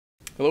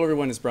Hello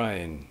everyone, it's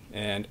Brian,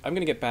 and I'm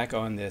going to get back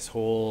on this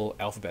whole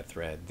alphabet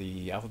thread.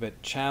 The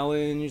alphabet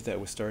challenge that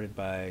was started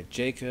by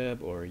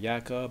Jacob or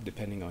Jakob,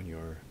 depending on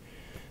your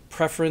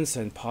preference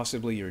and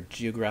possibly your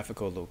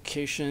geographical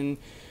location.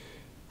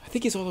 I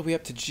think it's all the way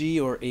up to G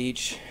or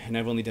H, and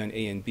I've only done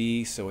A and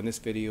B, so in this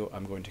video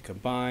I'm going to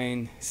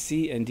combine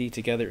C and D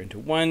together into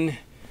one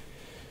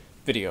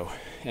video.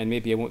 And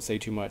maybe I won't say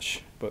too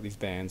much about these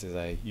bands as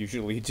I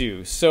usually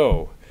do.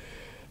 So,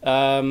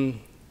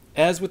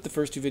 as with the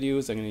first two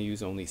videos, I'm going to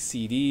use only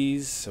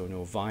CDs, so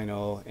no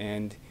vinyl,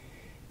 and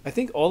I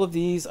think all of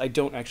these I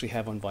don't actually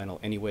have on vinyl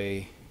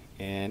anyway,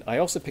 and I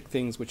also picked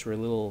things which were a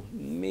little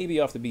maybe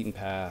off the beaten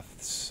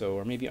path, so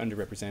or maybe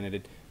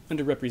underrepresented,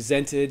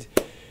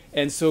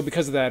 and so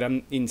because of that,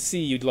 in C,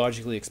 you'd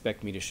logically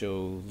expect me to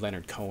show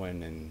Leonard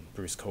Cohen and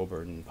Bruce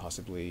Cockburn and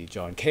possibly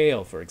John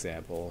Cale, for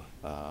example,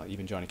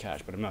 even Johnny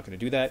Cash, but I'm not going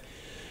to do that.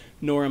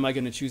 Nor am I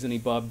going to choose any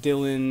Bob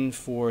Dylan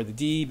for the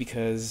D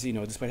because,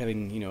 despite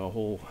having, a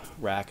whole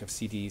rack of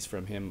CDs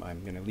from him,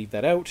 I'm going to leave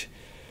that out.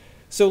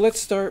 So let's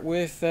start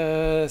with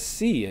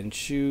C and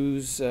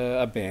choose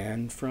a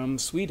band from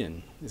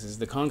Sweden. This is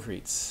the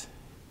Concretes.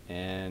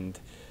 And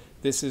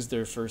this is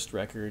their first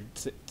record,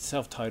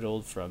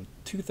 self-titled, from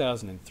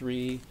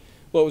 2003.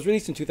 Well, it was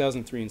released in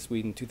 2003 in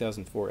Sweden,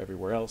 2004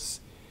 everywhere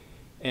else.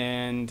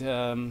 And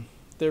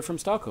they're from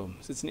Stockholm.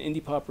 So it's an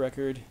indie pop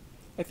record.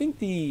 I think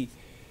the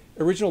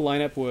original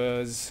lineup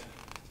was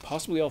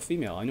possibly all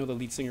female. I know the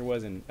lead singer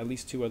was, and at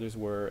least two others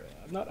were.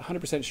 I'm not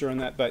 100% sure on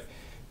that, but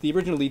the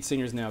original lead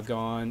singer is now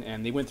gone,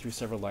 and they went through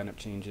several lineup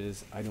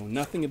changes. I know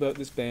nothing about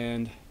this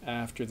band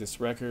after this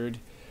record.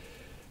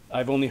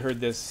 I've only heard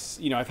this,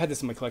 I've had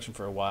this in my collection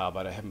for a while,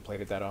 but I haven't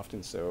played it that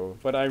often,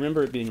 but I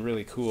remember it being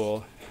really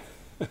cool.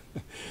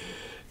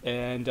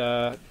 And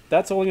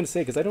that's all I'm going to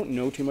say, because I don't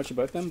know too much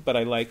about them, but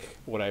I like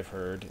what I've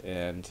heard,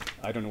 and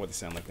I don't know what they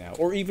sound like now,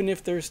 or even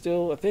if they're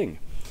still a thing.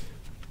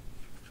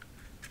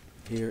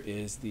 Here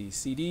is the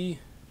CD,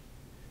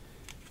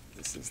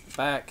 this is the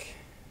back,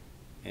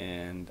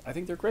 and I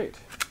think they're great.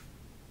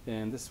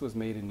 And this was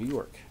made in New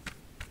York,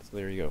 so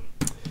there you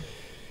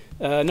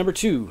go. Number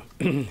two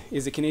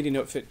is a Canadian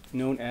outfit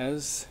known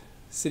as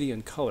City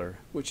and Colour,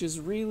 which is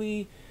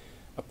really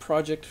a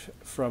project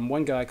from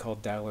one guy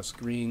called Dallas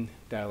Green.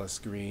 Dallas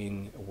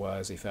Green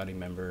was a founding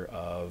member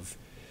of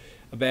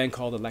a band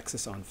called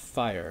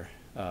Alexisonfire,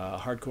 a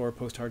hardcore,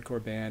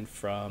 post-hardcore band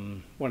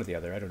from one or the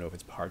other. I don't know if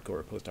it's hardcore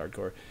or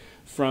post-hardcore,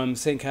 from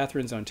St.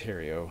 Catharines,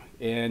 Ontario.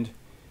 And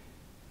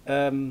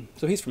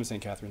so he's from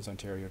St. Catharines,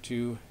 Ontario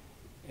too.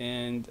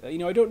 And I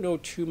don't know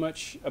too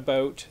much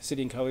about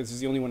City and Colour. This is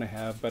the only one I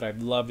have, but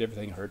I've loved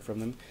everything I heard from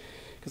them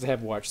because I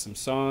have watched some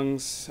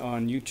songs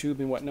on YouTube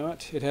and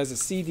whatnot. It has a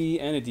CD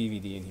and a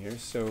DVD in here,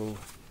 so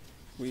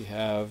we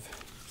have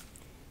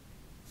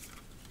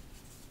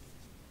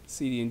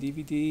CD and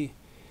DVD.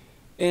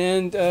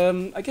 And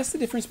I guess the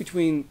difference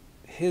between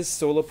his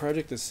solo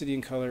project, the City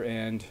and Colour,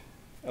 and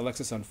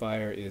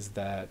Alexisonfire is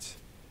that,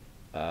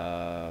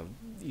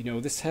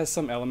 this has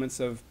some elements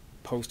of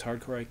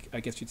post-hardcore, I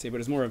guess you'd say, but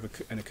it's more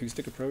of an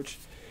acoustic approach.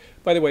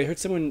 By the way, I heard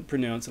someone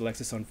pronounce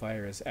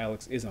Alexisonfire as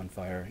Alex is on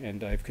fire,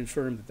 and I've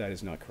confirmed that that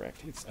is not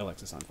correct. It's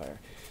Alexisonfire.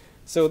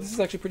 So this is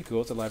actually pretty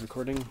cool. It's a live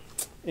recording,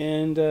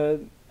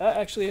 and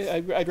actually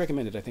I'd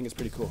recommend it. I think it's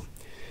pretty cool.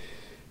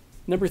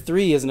 Number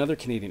three is another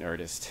Canadian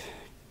artist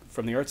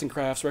from the Arts and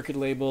Crafts record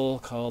label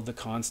called the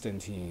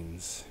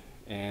Constantines.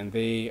 And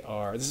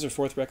this is their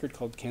fourth record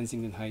called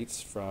Kensington Heights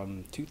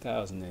from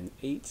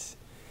 2008.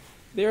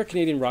 They're a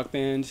Canadian rock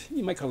band.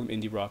 You might call them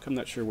indie rock. I'm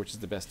not sure which is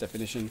the best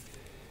definition.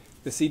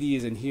 The CD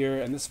is in here,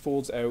 and this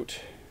folds out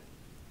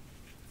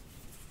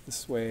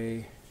this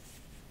way,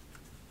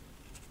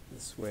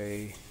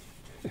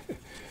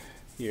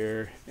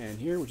 here, and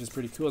here, which is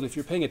pretty cool. And if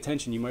you're paying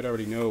attention, you might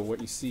already know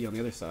what you see on the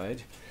other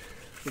side,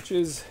 which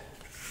is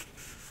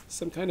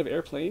some kind of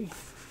airplane.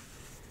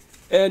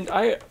 And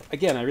I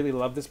really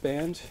love this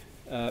band.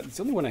 It's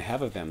the only one I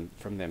have of them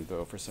from them,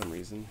 though, for some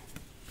reason.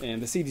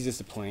 And the CD is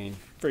just a plain,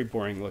 very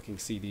boring-looking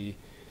CD.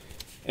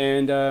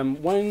 And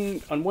on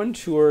one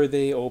tour,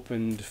 they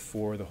opened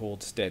for the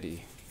Hold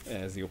Steady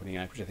as the opening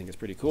act, which I think is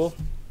pretty cool.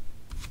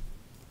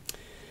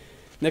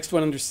 Next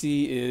one under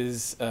C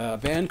is a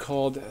band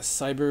called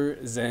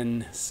Cyber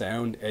Zen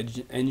Sound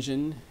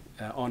Engine,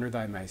 Honor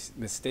Thy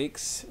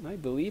Mistakes. And I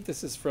believe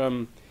this is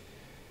from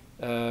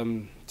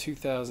the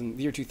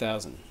year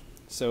 2000.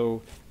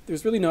 So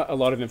there's really not a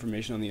lot of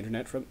information on the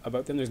internet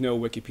about them. There's no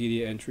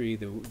Wikipedia entry.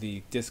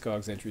 The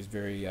Discogs entry is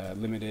very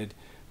limited.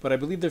 But I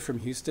believe they're from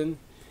Houston.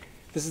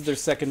 This is their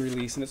second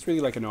release, and it's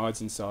really like an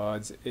odds and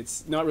sods.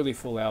 It's not really a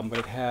full album, but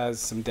it has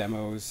some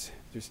demos.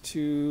 There's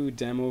 2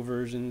 demo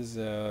versions,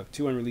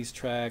 2 unreleased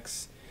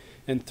tracks,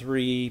 and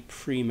 3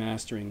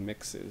 pre-mastering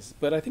mixes.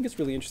 But I think it's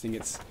really interesting.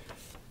 It's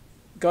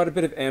got a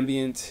bit of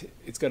ambient.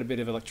 It's got a bit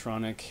of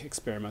electronic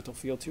experimental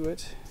feel to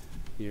it.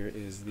 Here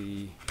is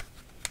the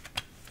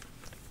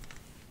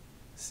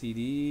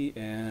CD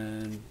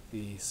and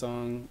the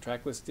song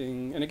track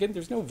listing. And again,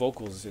 there's no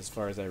vocals as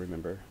far as I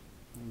remember.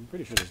 I'm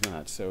pretty sure there's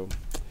not. So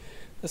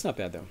That's not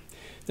bad though.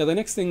 Now the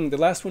next thing, the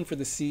last one for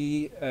the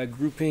C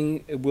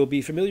grouping will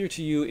be familiar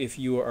to you if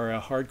you are a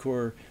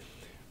hardcore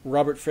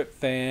Robert Fripp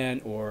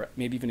fan or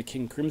maybe even a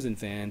King Crimson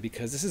fan,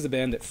 because this is a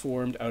band that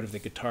formed out of the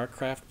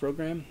Guitarcraft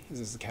program. This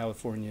is the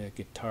California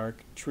Guitar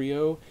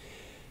Trio.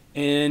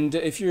 And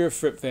if you're a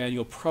Fripp fan,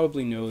 you'll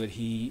probably know that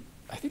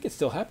I think it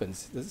still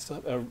happens.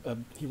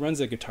 He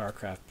runs a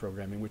Guitarcraft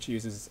program in which he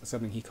uses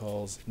something he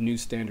calls New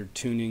Standard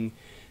Tuning,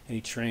 and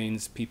he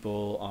trains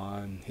people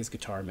on his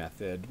guitar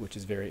method, which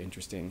is very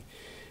interesting.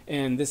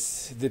 And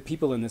the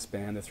people in this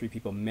band, the three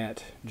people,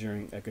 met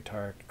during a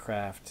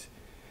Guitarcraft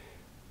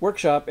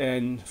workshop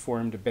and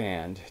formed a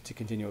band to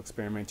continue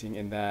experimenting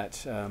in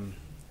that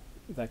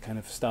that kind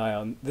of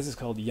style. This is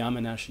called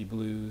Yamanashi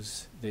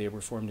Blues. They were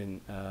formed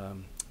in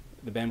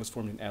the band was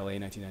formed in LA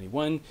in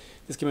 1991.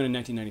 This came out in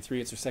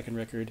 1993. It's their second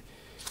record,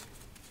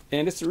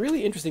 and it's a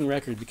really interesting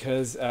record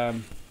because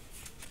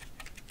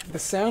the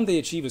sound they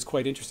achieve is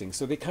quite interesting.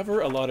 So they cover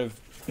a lot of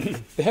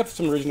they have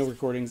some original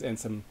recordings and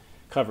some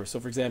covers. So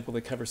for example,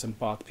 they cover some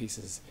Bach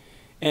pieces.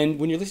 And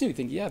when you're listening, you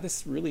think, yeah,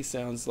 this really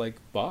sounds like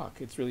Bach.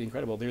 It's really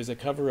incredible. There's a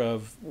cover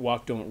of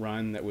Walk, Don't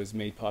Run that was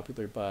made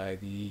popular by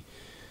the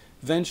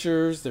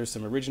Ventures. There's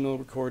some original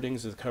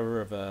recordings. There's a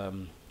cover of a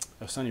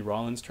Sonny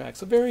Rollins track.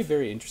 So very,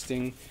 very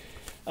interesting.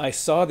 I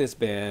saw this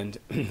band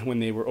when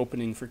they were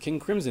opening for King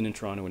Crimson in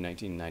Toronto in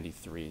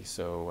 1993.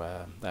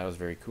 So that was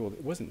very cool.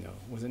 It wasn't, no.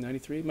 Was it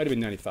 93? It might have been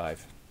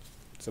 95.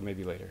 So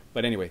maybe later.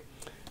 But anyway,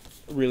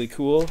 really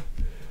cool.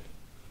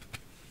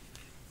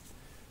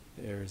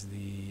 There's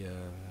the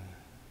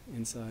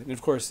inside. And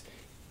of course,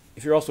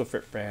 if you're also a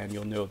Fripp fan,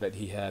 you'll know that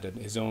he had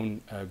his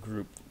own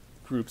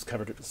groups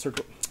covered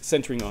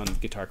centering on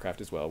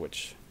Guitarcraft as well,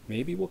 which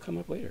maybe will come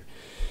up later.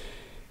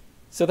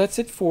 So that's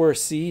it for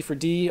C. For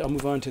D, I'll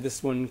move on to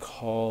this one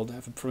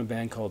from a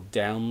band called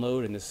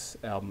Download, and this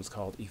album is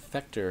called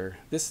Effector.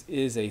 This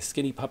is a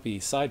Skinny Puppy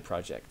side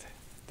project.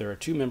 There are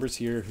two members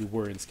here who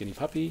were in Skinny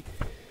Puppy,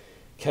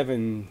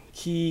 Kevin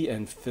Key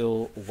and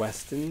Phil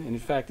Weston. And in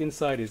fact,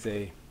 inside is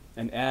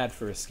an ad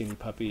for a Skinny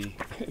Puppy,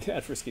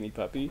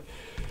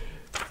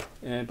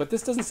 but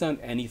this doesn't sound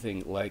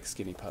anything like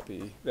Skinny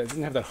Puppy. It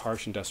doesn't have that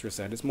harsh industrial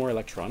sound. It's more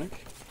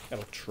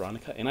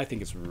electronica, and I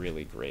think it's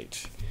really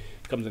great.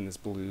 It comes in this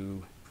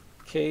blue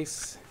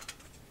case.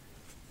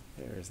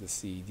 There's the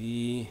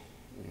CD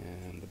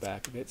and the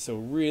back of it. So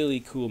really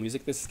cool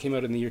music. This came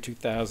out in the year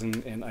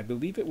 2000, and I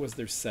believe it was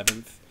their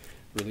 7th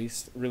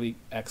release. Really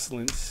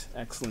excellent,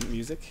 excellent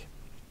music.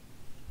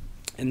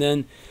 And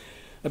then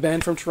a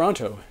band from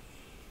Toronto,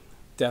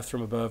 Death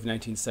from Above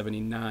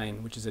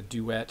 1979, which is a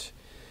duet.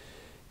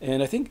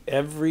 And I think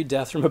every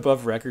Death from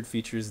Above record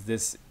features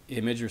this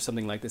image or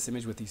something like this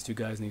image with these two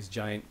guys and these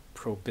giant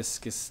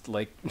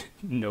proboscis-like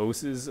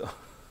noses.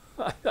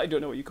 I don't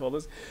know what you call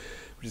this,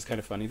 which is kind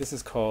of funny. This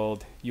is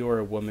called You're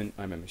a Woman,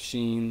 I'm a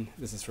Machine.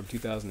 This is from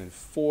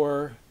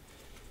 2004.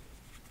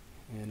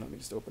 And let me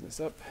just open this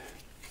up.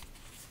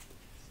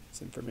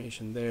 Some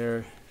information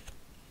there.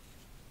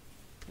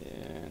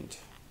 And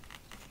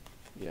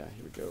yeah,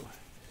 here we go.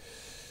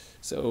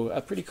 So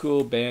a pretty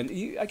cool band.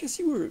 I guess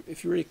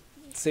if you were to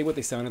say what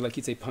they sounded like,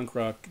 you'd say punk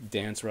rock,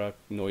 dance rock,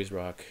 noise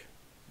rock,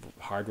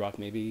 hard rock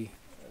maybe.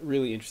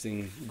 Really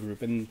interesting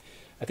group. And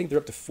I think they're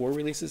up to 4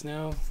 releases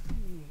now.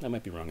 I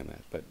might be wrong on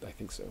that, but I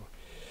think so.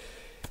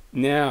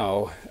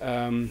 Now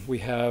we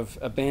have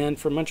a band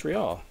from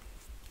Montreal.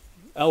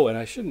 Oh, and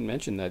I shouldn't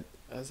mention that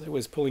as I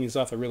was pulling these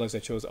off, I realized I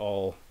chose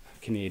all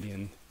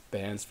Canadian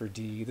bands for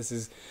D. This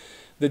is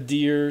The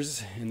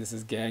Deers, and this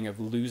is Gang of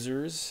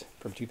Losers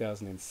from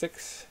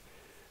 2006.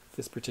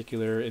 This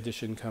particular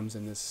edition comes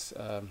in this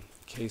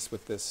case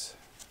with this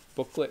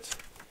booklet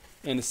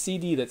and a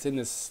CD that's in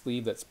this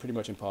sleeve that's pretty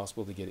much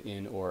impossible to get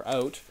in or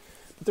out.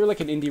 But they're like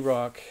an indie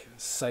rock,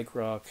 psych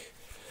rock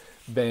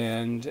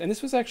band, and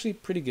this was actually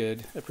pretty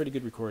good, a pretty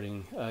good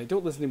recording. I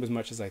don't listen to them as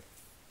much as I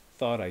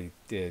thought I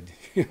did,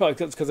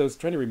 because I was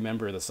trying to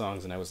remember the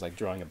songs and I was like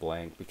drawing a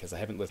blank because I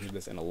haven't listened to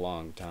this in a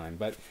long time.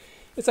 But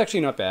it's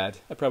actually not bad.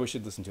 I probably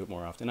should listen to it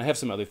more often. I have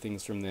some other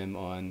things from them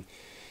on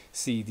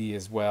CD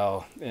as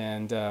well,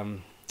 and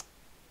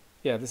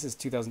yeah, this is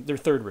their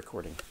third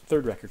record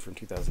from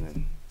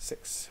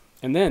 2006.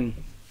 And then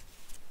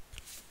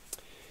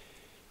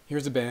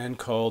here's a band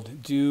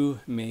called Do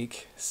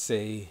Make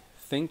Say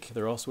Think.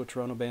 They're also a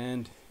Toronto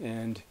band,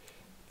 and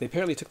they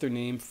apparently took their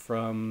name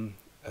from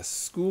a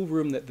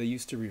schoolroom that they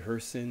used to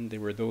rehearse in. There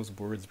were those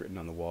words written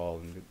on the wall,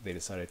 and they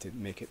decided to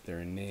make it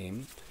their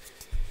name.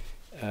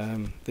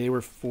 They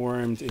were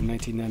formed in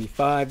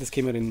 1995. This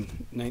came out in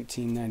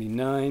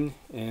 1999,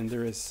 and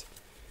there is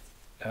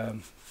a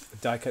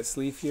die-cut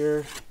sleeve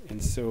here.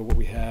 And so what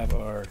we have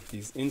are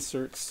these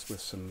inserts with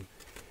some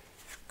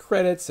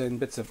credits and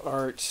bits of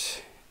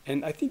art.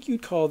 And I think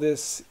you'd call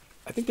this,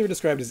 I think they were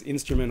described as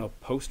instrumental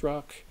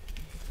post-rock.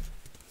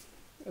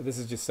 This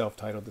is just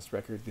self-titled, this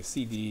record. The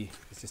CD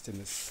is just in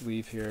this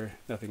sleeve here.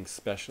 Nothing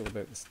special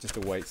about this, just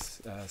a white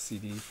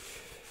CD.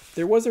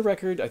 There was a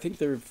record, I think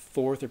their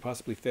 4th or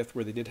possibly 5th,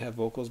 where they did have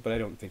vocals, but I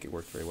don't think it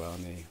worked very well,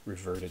 and they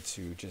reverted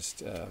to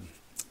just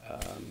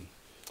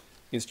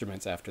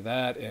instruments after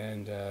that,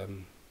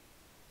 and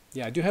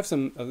yeah, I do have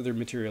some other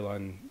material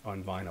on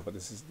vinyl, but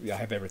I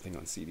have everything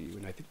on CD,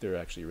 and I think they're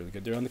actually really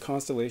good. They're on the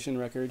Constellation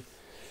record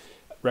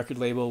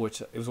label,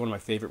 which it was one of my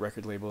favorite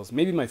record labels.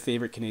 Maybe my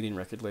favorite Canadian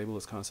record label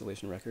is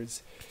Constellation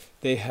Records.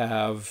 They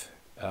have,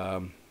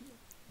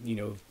 you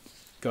know,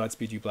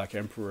 Godspeed You Black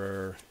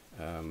Emperor,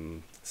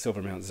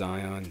 Silver Mount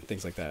Zion,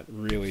 things like that.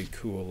 Really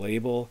cool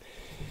label.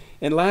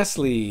 And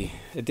lastly,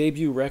 a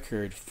debut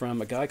record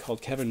from a guy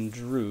called Kevin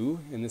Drew,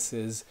 and this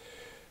is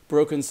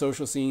Broken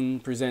Social Scene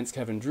presents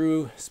Kevin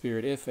Drew,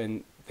 Spirit If,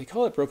 and they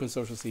call it Broken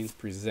Social Scene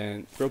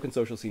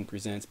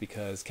Presents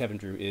because Kevin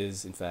Drew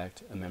is, in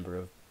fact, a member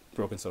of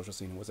Broken Social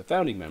Scene and was a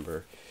founding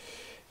member,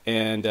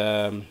 and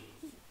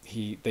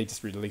they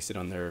just released it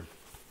on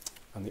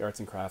the Arts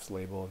and Crafts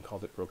label and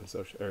called it Broken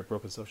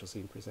Social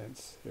Scene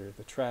Presents. Here are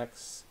the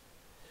tracks,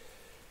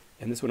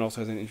 and this one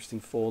also has an interesting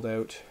fold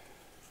out,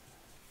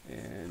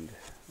 and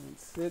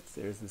that's it.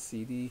 There's the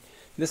CD.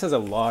 This has a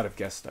lot of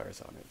guest stars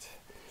on it.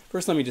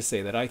 First, let me just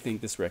say that I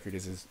think this record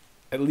is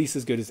at least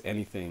as good as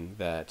anything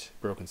that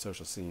Broken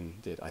Social Scene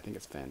did. I think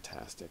it's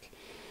fantastic.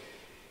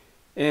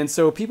 And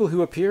so people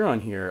who appear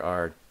on here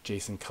are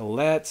Jason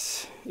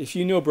Collette. If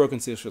you know Broken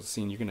Social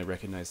Scene, you're going to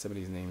recognize some of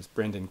these names.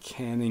 Brendan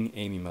Canning,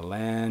 Amy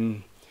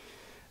Milan,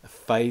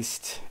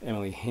 Feist,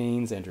 Emily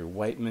Haynes, Andrew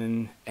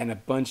Whiteman, and a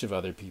bunch of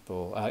other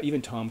people.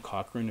 Even Tom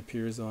Cochran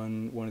appears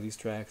on one of these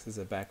tracks as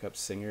a backup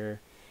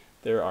singer.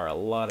 There are a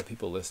lot of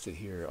people listed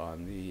here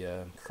on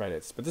the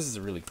credits, but this is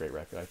a really great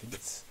record. I think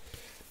it's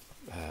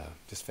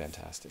just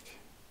fantastic.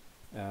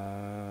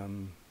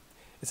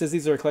 It says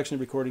these are a collection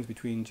of recordings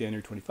between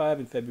January 25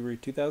 and February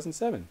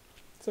 2007.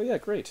 So yeah,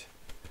 great.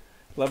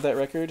 Love that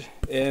record.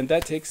 And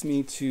that takes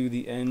me to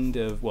the end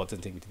of, well, it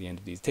doesn't take me to the end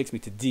of these. It takes me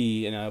to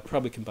D, and I'll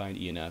probably combine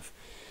E and F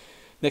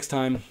next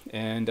time.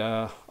 And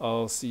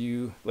I'll see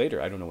you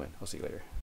later. I don't know when. I'll see you later.